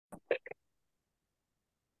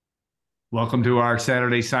Welcome to our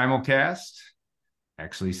Saturday simulcast.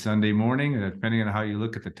 Actually, Sunday morning, depending on how you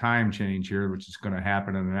look at the time change here, which is going to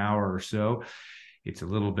happen in an hour or so. It's a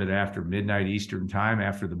little bit after midnight Eastern time,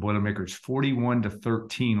 after the Boilermakers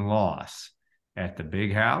 41-13 loss at the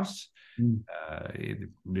Big House.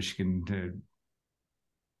 Michigan,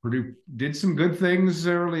 Purdue did some good things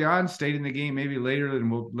early on, stayed in the game maybe later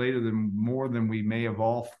than more than we may have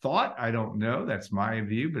all thought. I don't know. That's my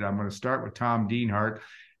view, but I'm going to start with Tom Dienhart.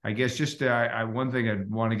 I guess just one thing I'd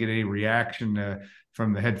want to get any reaction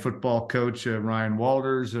from the head football coach, Ryan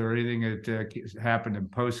Walters, or anything that happened in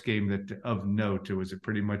postgame that of note. Or was it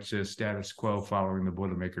pretty much status quo following the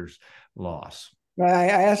Boilermakers loss? I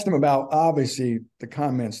asked him about, obviously, the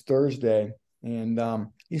comments Thursday, and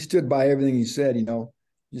he stood by everything he said,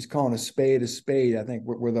 just calling a spade. I think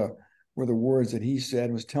were the words that he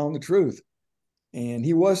said, was telling the truth. And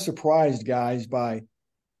he was surprised, guys, by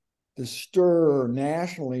the stir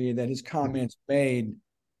nationally that his comments made.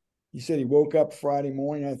 He said he woke up Friday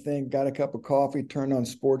morning, I think, got a cup of coffee, turned on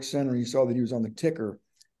Sports Center, and he saw that he was on the ticker.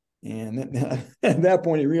 And at that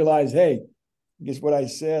point, he realized, hey, I guess what I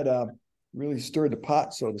said really stirred the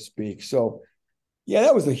pot, so to speak. So, yeah,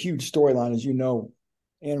 that was a huge storyline, as you know,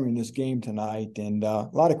 entering this game tonight. And a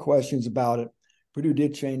lot of questions about it. Purdue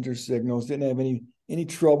did change their signals, didn't have any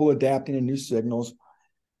trouble adapting to new signals.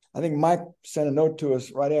 I think Mike sent a note to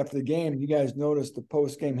us right after the game. You guys noticed the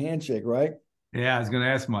post-game handshake, right? Yeah, I was going to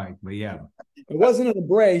ask Mike, but yeah. It wasn't an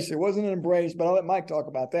embrace, but I'll let Mike talk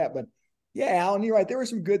about that. But, yeah, Alan, you're right. There were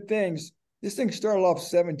some good things. This thing started off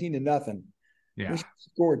 17-0. Yeah. Michigan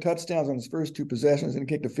scored touchdowns on his first two possessions and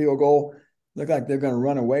kicked a field goal. Looked like they're going to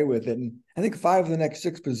run away with it. And I think 5 of the next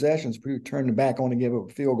 6 possessions, Purdue turned it back, only gave up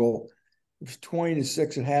a field goal. It was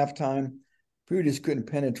 20-6 at halftime. Purdue just couldn't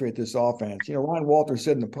penetrate this offense. Ryan Walters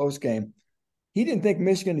said in the postgame, he didn't think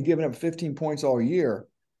Michigan had given up 15 points all year.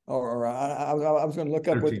 Or I was going to look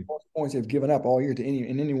up 13. What the most points they've given up all year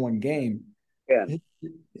in any one game.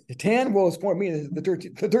 10. Well, it's point me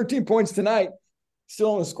the 13 points tonight.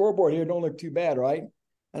 Still on the scoreboard here, don't look too bad, right?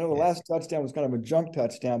 I know the last touchdown was kind of a junk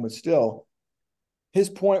touchdown, but still, his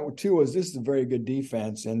point too was this is a very good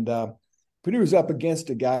defense, and Purdue was up against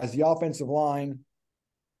it, guys. The offensive line,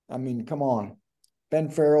 I mean, come on. Ben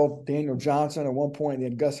Farrell, Daniel Johnson, at one point they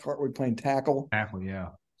had Gus Hartwood playing tackle. Tackle,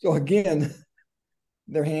 yeah. So again,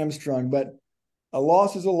 they're hamstrung, but a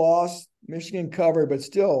loss is a loss. Michigan covered, but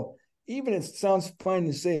still, even it sounds fine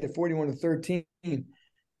to say at 41-13,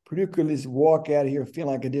 Purdue could at least walk out of here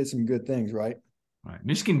feeling like it did some good things, right? Right.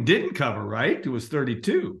 Michigan didn't cover, right? It was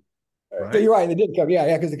 32. Right? So you're right. They did cover.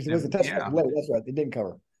 Yeah, because it was a touchdown late. That's right. They didn't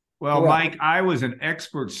cover. Well, Mike, I was an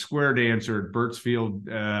expert square dancer at Birchfield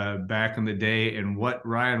back in the day, and what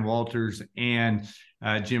Ryan Walters and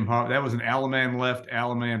Jim Harbaugh, that was an Alaman left,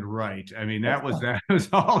 Alaman right. I mean, that was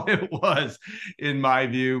all it was, in my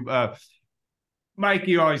view. Mike,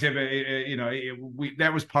 you always have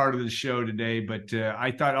that was part of the show today, but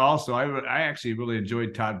I thought also I actually really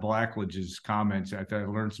enjoyed Todd Blackledge's comments. I thought I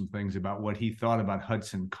learned some things about what he thought about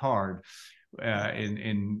Hudson Card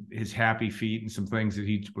in his happy feet and some things that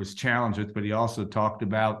he was challenged with, but he also talked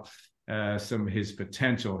about some of his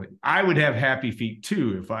potential. I would have happy feet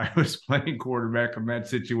too if I was playing quarterback in that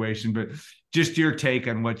situation, but just your take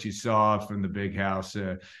on what you saw from the Big House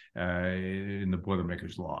in the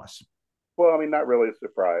Boilermakers loss. Well, I mean, not really a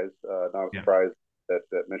surprise. Not a surprise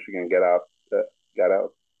that Michigan got out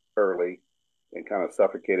early and kind of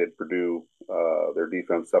suffocated Purdue. Their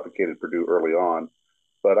defense suffocated Purdue early on.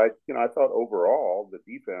 But I thought overall the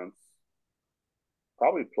defense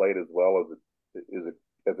probably played as well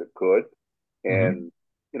as it could, and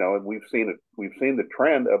and we've seen the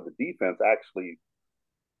trend of the defense actually,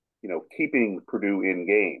 keeping Purdue in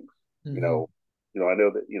games. I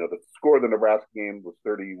know that the score of the Nebraska game was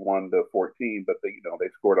 31-14, but they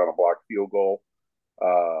scored on a blocked field goal.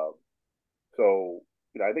 So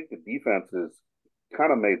I think the defense has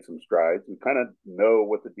kind of made some strides. We kind of know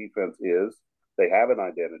what the defense is. They have an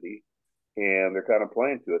identity, and they're kind of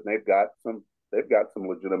playing to it. And they've got some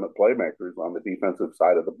legitimate playmakers on the defensive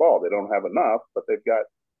side of the ball. They don't have enough, but they've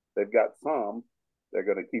got some. They're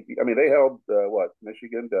going to keep. I mean, they held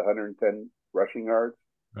Michigan to 110 rushing yards.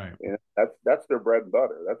 Right. And that's their bread and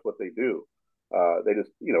butter. That's what they do. They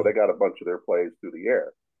just, they got a bunch of their plays through the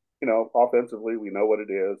air. Offensively, we know what it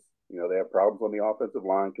is. They have problems on the offensive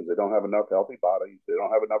line because they don't have enough healthy bodies. They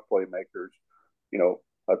don't have enough playmakers.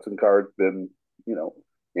 Hudson Card's been,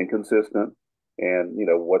 inconsistent. And,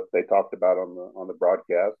 what they talked about on the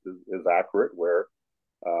broadcast is accurate, where,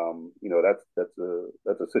 that's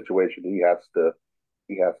a situation he has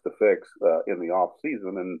to fix in the off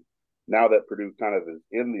season. And now that Purdue kind of is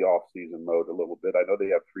in the off-season mode a little bit, I know they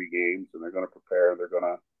have 3 games and they're going to prepare and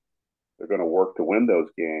they're going to work to win those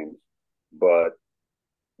games. But,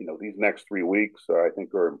 these next 3 weeks, I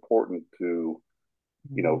think are important to,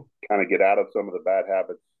 kind of get out of some of the bad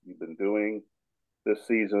habits you've been doing this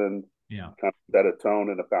season. Yeah. Kind of set a tone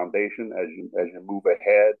and a foundation as you move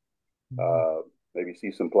ahead. Maybe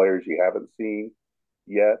see some players you haven't seen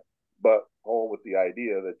yet, but all with the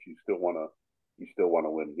idea that you still want to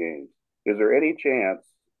win games. Is there any chance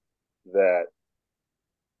that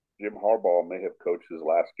Jim Harbaugh may have coached his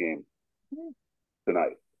last game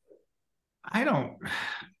tonight? I don't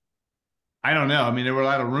know. I mean, there were a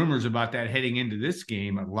lot of rumors about that heading into this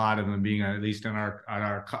game. A lot of them being, at least on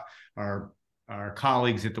our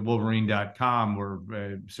colleagues at the Wolverine.com,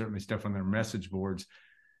 were certainly stuff on their message boards.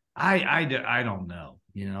 I don't know.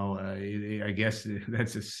 I guess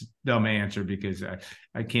that's a dumb answer because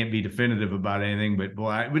I can't be definitive about anything. But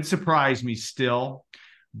boy, it would surprise me still.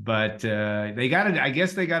 But I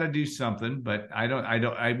guess they got to do something. But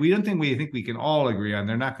we think we can all agree on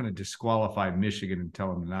they're not going to disqualify Michigan and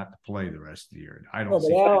tell them not to play the rest of the year. I don't.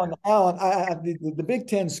 But Alan, the Big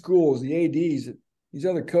Ten schools, the ADs, these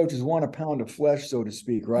other coaches want a pound of flesh, so to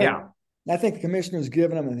speak, right? Yeah. And I think the commissioner's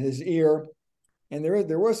given him his ear. And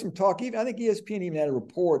there was some talk. I think ESPN even had a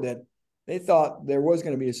report that they thought there was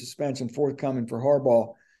going to be a suspension forthcoming for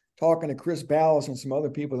Harbaugh. Talking to Chris Ballas and some other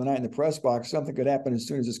people tonight in the press box, something could happen as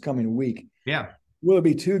soon as this coming week. Yeah. Will it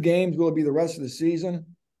be 2 games? Will it be the rest of the season?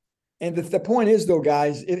 And the point is, though,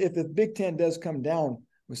 guys, if the Big Ten does come down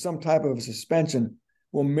with some type of a suspension,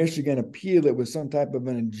 will Michigan appeal it with some type of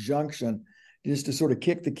an injunction just to sort of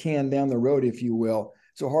kick the can down the road, if you will,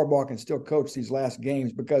 so Harbaugh can still coach these last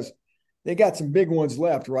games? Because they got some big ones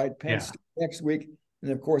left, right? Penn State next week,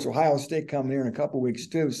 and of course Ohio State coming here in a couple of weeks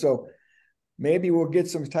too. So maybe we'll get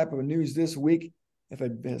some type of news this week. If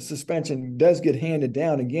a suspension does get handed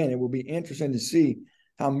down again, it will be interesting to see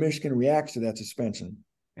how Michigan reacts to that suspension.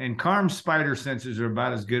 And Carm's spider senses are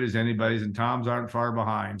about as good as anybody's, and Tom's aren't far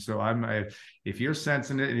behind. So if you're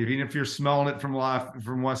sensing it, and even if you're smelling it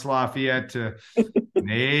from West Lafayette,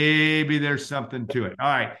 maybe there's something to it. All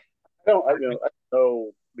right. I don't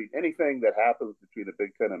know. Anything that happens between the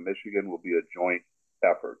Big Ten and Michigan will be a joint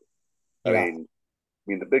effort. Yeah. I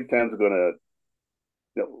mean, the Big Ten's going to.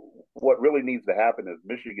 What really needs to happen is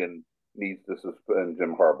Michigan needs to suspend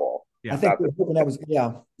Jim Harbaugh. Yeah. I think that was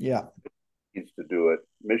needs to do it.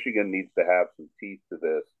 Michigan needs to have some teeth to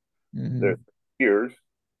this. Mm-hmm. There appears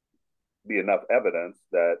to be enough evidence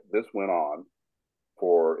that this went on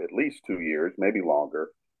for at least 2 years, maybe longer,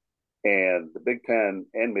 and the Big Ten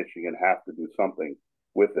and Michigan have to do something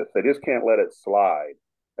with this. They just can't let it slide.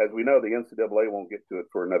 As we know, the NCAA won't get to it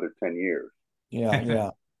for another 10 years.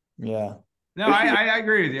 Yeah. No, I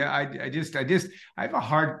agree with you. I have a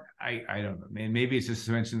hard. I don't know, man. Maybe it's a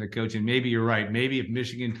suspension of the coach, and maybe you're right. Maybe if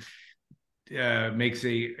Michigan I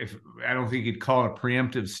don't think you'd call it a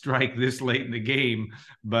preemptive strike this late in the game,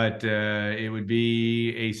 but it would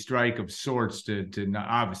be a strike of sorts to not,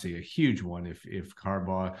 obviously a huge one if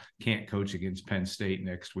Harbaugh can't coach against Penn State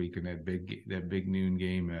next week in that big noon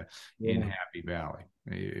game in Happy Valley.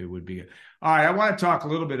 It would be. All right, I want to talk a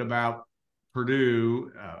little bit about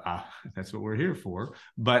Purdue. That's what we're here for,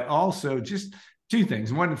 but also just 2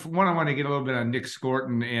 things. One, I want to get a little bit on Nick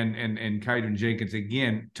Scorton and Kydron Jenkins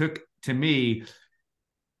again. To me,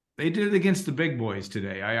 they did it against the big boys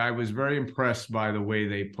today. I was very impressed by the way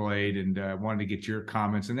they played, and wanted to get your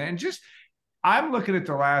comments. And then I'm looking at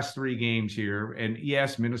the last 3 games here, and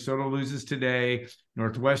yes, Minnesota loses today.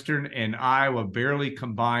 Northwestern and Iowa barely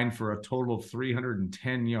combined for a total of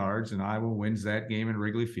 310 yards, and Iowa wins that game in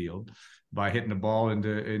Wrigley Field by hitting the ball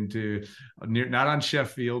into not on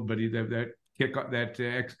Sheffield, but that kick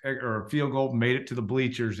or field goal made it to the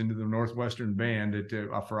bleachers into the Northwestern band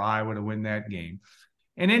for Iowa to win that game.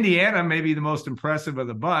 And Indiana, maybe the most impressive of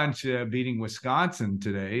the bunch, beating Wisconsin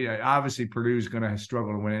today. Obviously, Purdue's going to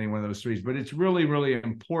struggle to win any one of those 3s, but it's really, really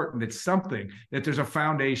important. It's something that there's a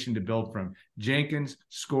foundation to build from. Jenkins,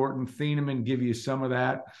 Scorton, Thieneman give you some of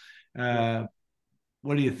that.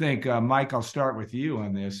 What do you think, Mike? I'll start with you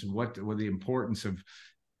on this. What the importance of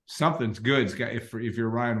something's good? If you're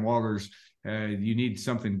Ryan Walters, you need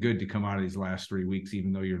something good to come out of these last 3 weeks,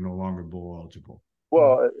 even though you're no longer bowl eligible.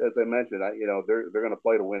 Well, as I mentioned, they're going to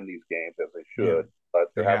play to win these games, as they should, but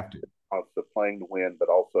they have to. So playing to win, but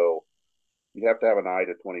also you have to have an eye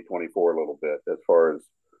to 2024 a little bit as far as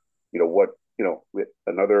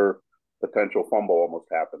another potential fumble almost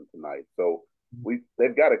happened tonight. So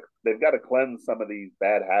they've got to cleanse some of these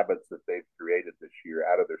bad habits that they've created this year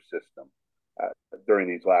out of their system during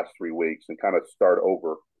these last 3 weeks and kind of start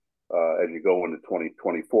over as you go into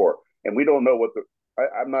 2024. and we don't know what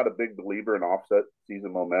I'm not a big believer in offset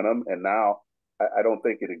season momentum, and now I don't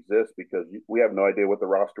think it exists because we have no idea what the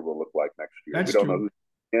roster will look like next year. That's we don't true. know who's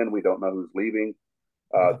in, we don't know who's leaving.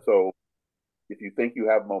 So if you think you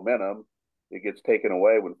have momentum, it gets taken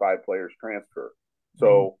away when 5 players transfer.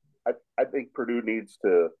 So I think Purdue needs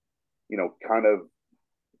to, kind of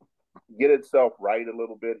get itself right a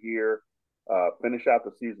little bit here, finish out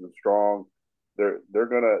the season strong. They're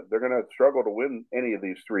gonna struggle to win any of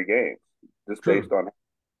these 3 games just based on how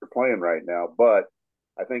they're playing right now. But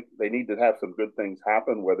I think they need to have some good things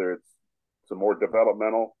happen, whether it's some more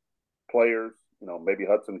developmental players. Maybe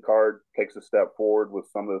Hudson Card takes a step forward with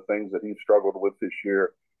some of the things that he's struggled with this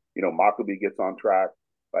year. Maccabee gets on track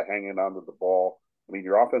by hanging onto the ball. I mean,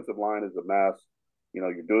 your offensive line is a mess.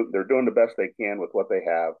 They're doing the best they can with what they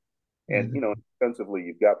have. And, defensively,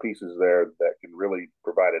 you've got pieces there that can really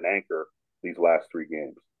provide an anchor these last 3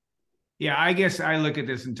 games. Yeah, I guess I look at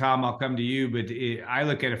this, and Tom, I'll come to you, but I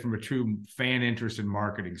look at it from a true fan interest and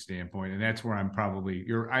marketing standpoint, and that's where I'm probably.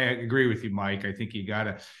 I agree with you, Mike. I think you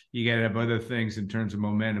gotta have other things in terms of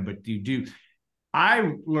momentum, but you do.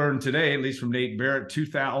 I learned today, at least from Nate Barrett,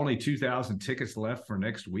 only 2,000 tickets left for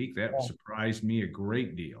next week. That surprised me a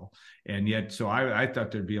great deal, and yet, so I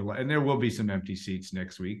thought there'd be a lot, and there will be some empty seats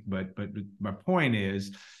next week. But my point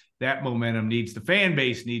is, that momentum the fan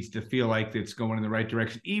base needs to feel like it's going in the right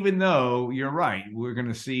direction, even though you're right. We're going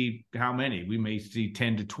to see how many. We may see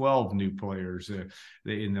 10 to 12 new players in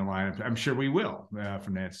the lineup. I'm sure we will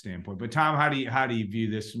from that standpoint. But Tom, how do you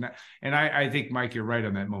view this? And I think, Mike, you're right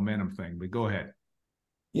on that momentum thing, but go ahead.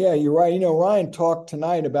 Yeah, you're right. Ryan talked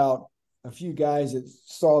tonight about a few guys that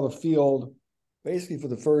saw the field basically for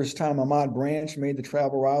the first time. Ahmad Branch made the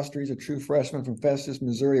travel roster. He's a true freshman from Festus,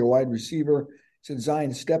 Missouri, a wide receiver. Said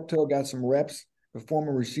Zion Steptoe got some reps. The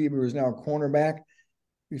former receiver who is now a cornerback.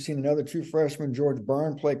 We've seen another true freshman, George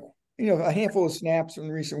Byrne, play a handful of snaps in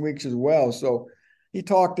recent weeks as well. So he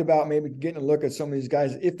talked about maybe getting a look at some of these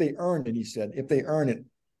guys if they earned it. He said if they earn it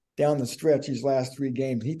down the stretch these last 3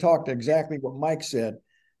 games. He talked exactly what Mike said.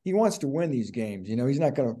 He wants to win these games. He's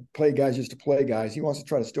not going to play guys just to play guys. He wants to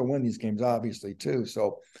try to still win these games, obviously, too.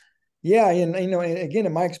 So, yeah, and again, to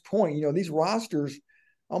Mike's point, these rosters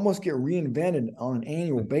almost get reinvented on an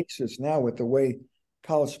annual basis now with the way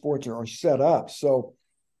college sports are set up. So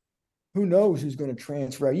who knows who's going to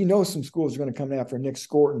transfer? Some schools are going to come after Nick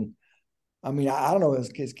Scorton. I mean, I don't know, is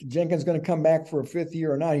Jenkins going to come back for a 5th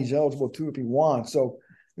year or not? He's eligible too if he wants. So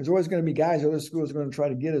there's always going to be guys other schools are going to try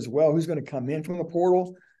to get as well. Who's going to come in from the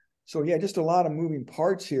portal? So, yeah, just a lot of moving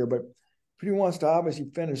parts here. But Purdue wants to obviously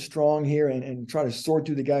finish strong here and try to sort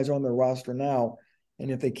through the guys on their roster now. And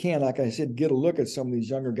if they can, like I said, get a look at some of these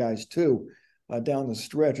younger guys too down the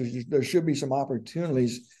stretch. There should be some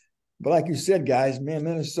opportunities. But like you said, guys, man,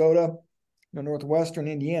 Minnesota, Northwestern,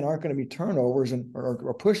 Indiana aren't going to be turnovers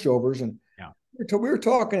or pushovers. And we were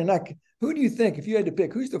talking, and who do you think, if you had to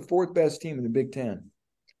pick, who's the 4th best team in the Big Ten?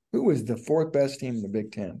 Who was the 4th best team in the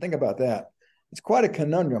Big Ten? Think about that. It's quite a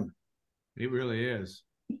conundrum. It really is.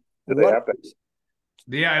 Do they have to?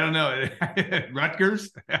 Yeah, I don't know.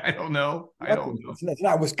 Rutgers? I don't know. It's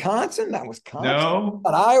not Wisconsin. Not Wisconsin. No.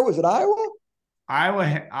 Not Iowa. Is it Iowa?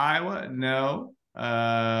 Iowa. No.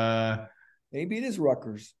 Maybe it is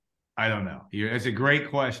Rutgers. I don't know. It's a great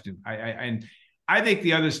question. I think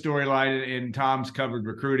the other storyline, and Tom's covered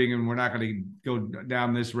recruiting, and we're not going to go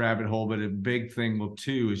down this rabbit hole, but a big thing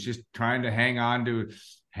too is just trying to hang on to.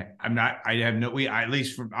 I don't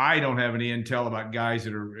have any intel about guys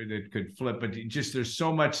that could flip, but just there's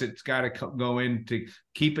so much that's got to go into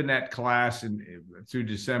keeping that class and through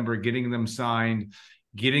December, getting them signed,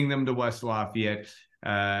 getting them to West Lafayette,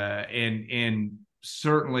 and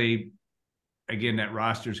certainly. Again, that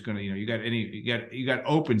roster is going to, you got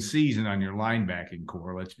open season on your linebacking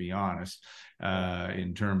core. Let's be honest,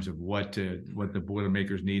 in terms of what the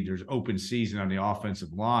Boilermakers need. There's open season on the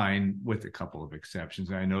offensive line, with a couple of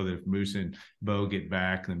exceptions. I know that if Moose and Bo get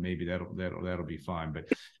back, then maybe that'll be fine. But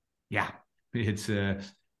yeah, it's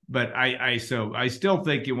But I still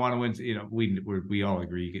think you want to win. We all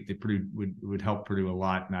agree that Purdue would help Purdue a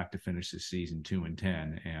lot not to finish the season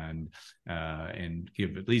 2-10 and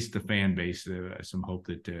give at least the fan base some hope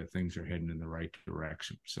that things are heading in the right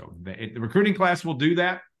direction. So the recruiting class will do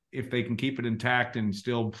that if they can keep it intact and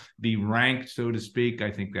still be ranked, so to speak.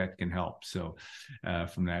 I think that can help. So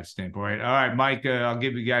from that standpoint, all right, Mike, I'll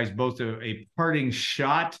give you guys both a parting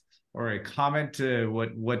shot or a comment to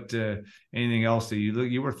what anything else that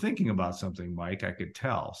you were thinking about something, Mike. I could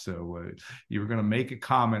tell. So you were going to make a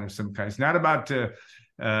comment of some kind. It's not about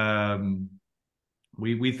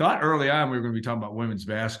We thought early on we were going to be talking about women's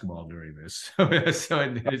basketball during this, so it's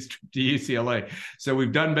to UCLA. So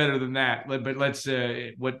we've done better than that. But let's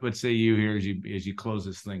what say you here as you close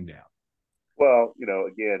this thing down? Well,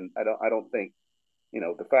 again, I don't think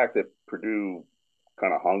the fact that Purdue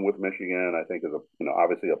kind of hung with Michigan, I think is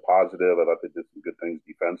obviously a positive. I thought they did some good things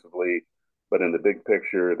defensively, but in the big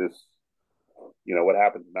picture, this what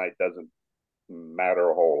happened tonight doesn't matter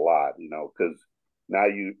a whole lot, because now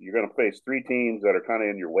you're going to face three teams that are kind of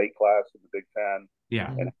in your weight class in the Big Ten. Yeah.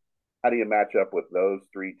 And how do you match up with those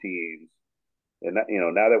three teams? And that,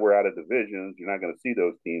 now that we're out of divisions, you're not going to see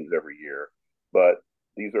those teams every year. But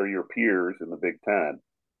these are your peers in the Big Ten.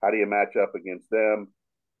 How do you match up against them?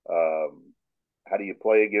 How do you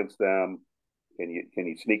play against them? Can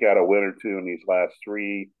you sneak out a win or two in these last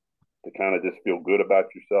three to kind of just feel good about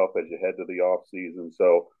yourself as you head to the off season?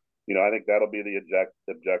 So, I think that'll be the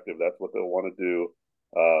objective. That's what they'll want to do.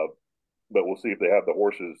 But we'll see if they have the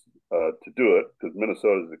horses to do it, because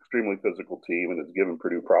Minnesota is an extremely physical team and has given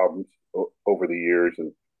Purdue problems over the years.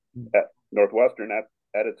 And at Northwestern,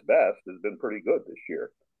 at its best, has been pretty good this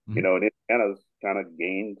year. And Indiana's kind of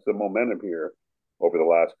gained some momentum here over the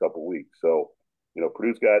last couple of weeks. So,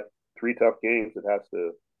 Purdue's got three tough games it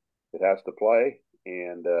has to play,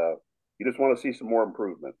 and you just want to see some more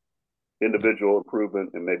improvement. Individual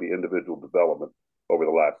improvement and maybe individual development over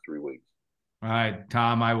the last 3 weeks. All right,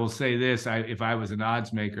 Tom, I will say this. If I was an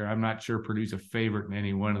odds maker, I'm not sure Purdue's a favorite in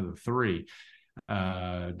any one of the three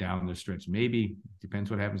down the stretch. Maybe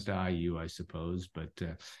depends what happens to IU, I suppose. But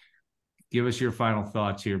give us your final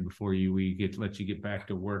thoughts here before we let you get back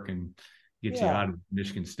to work and get you out of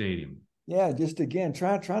Michigan Stadium. Yeah, just again,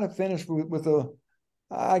 trying to finish with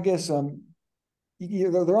I guess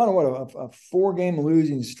they're on a 4-game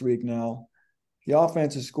losing streak now. The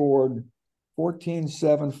offense has scored 14,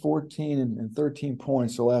 7, 14, and 13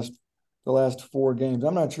 points the last 4 games.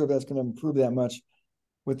 I'm not sure if that's going to improve that much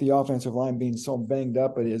with the offensive line being so banged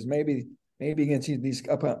up it is. Maybe against these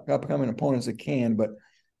upcoming opponents it can, but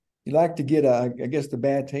you like to get the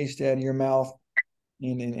bad taste out of your mouth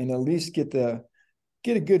and at least get a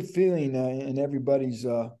good feeling in everybody's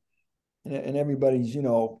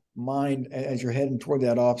mind as you're heading toward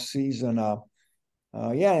that off season.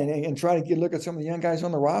 And try to look at some of the young guys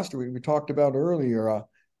on the roster we talked about earlier.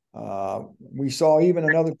 We saw even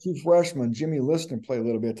another true freshman, Jimmy Liston, play a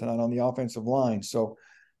little bit tonight on the offensive line. So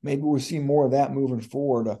maybe we'll see more of that moving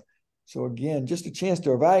forward. So again, just a chance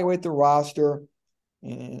to evaluate the roster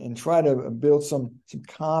and try to build some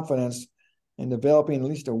confidence in developing at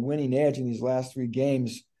least a winning edge in these last 3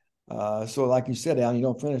 games. So like you said, Alan, you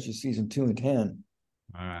don't finish the season 2-10.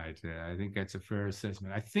 All right. I think that's a fair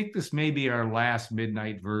assessment. I think this may be our last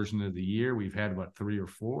midnight version of the year. We've had, 3 or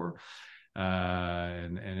 4?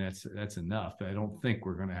 And that's enough. I don't think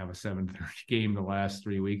we're going to have a 7:30 game the last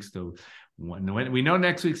 3 weeks. So we know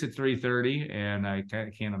next week's at 3:30, and I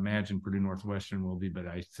can't imagine Purdue Northwestern will be, but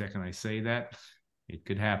second I say that, it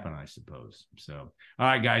could happen, I suppose. So, all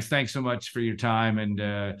right, guys, thanks so much for your time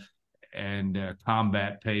and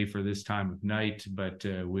combat pay for this time of night, but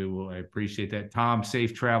I appreciate that. Tom,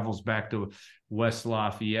 safe travels back to West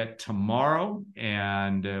Lafayette tomorrow,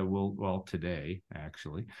 and today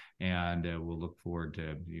actually, and we'll look forward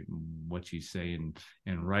to what you say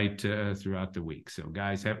and write throughout the week. So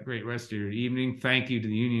guys, have a great rest of your evening. Thank you to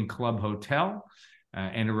the Union Club Hotel.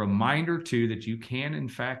 And a reminder, too, that you can, in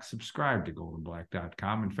fact, subscribe to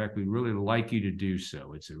goldenblack.com. In fact, we'd really like you to do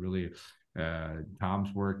so. It's a really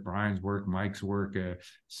Tom's work, Brian's work, Mike's work,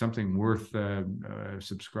 something worth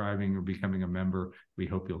subscribing or becoming a member. We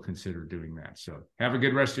hope you'll consider doing that. So have a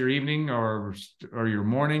good rest of your evening or your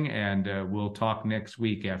morning, and we'll talk next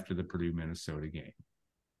week after the Purdue Minnesota game.